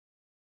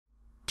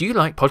Do you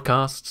like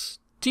podcasts?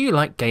 Do you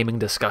like gaming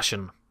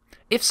discussion?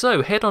 If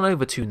so, head on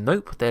over to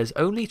Nope, There's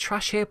Only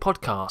Trash Here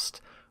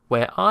podcast,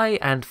 where I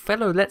and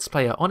fellow Let's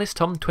Player Honest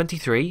Tom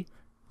 23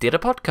 did a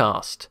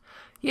podcast.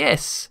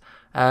 Yes,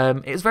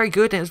 it was very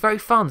good and it was very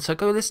fun, so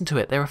go listen to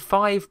it. There are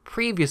 5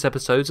 previous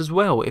episodes as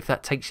well, if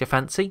that takes your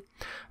fancy.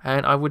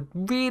 And I would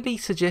really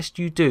suggest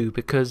you do,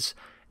 because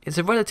it's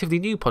a relatively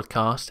new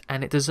podcast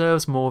and it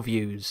deserves more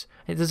views.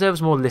 It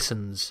deserves more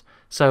listens.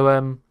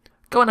 So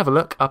go and have a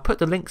look. I'll put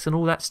the links and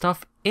all that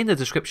stuff in the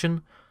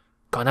description.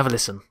 Go and have a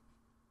listen.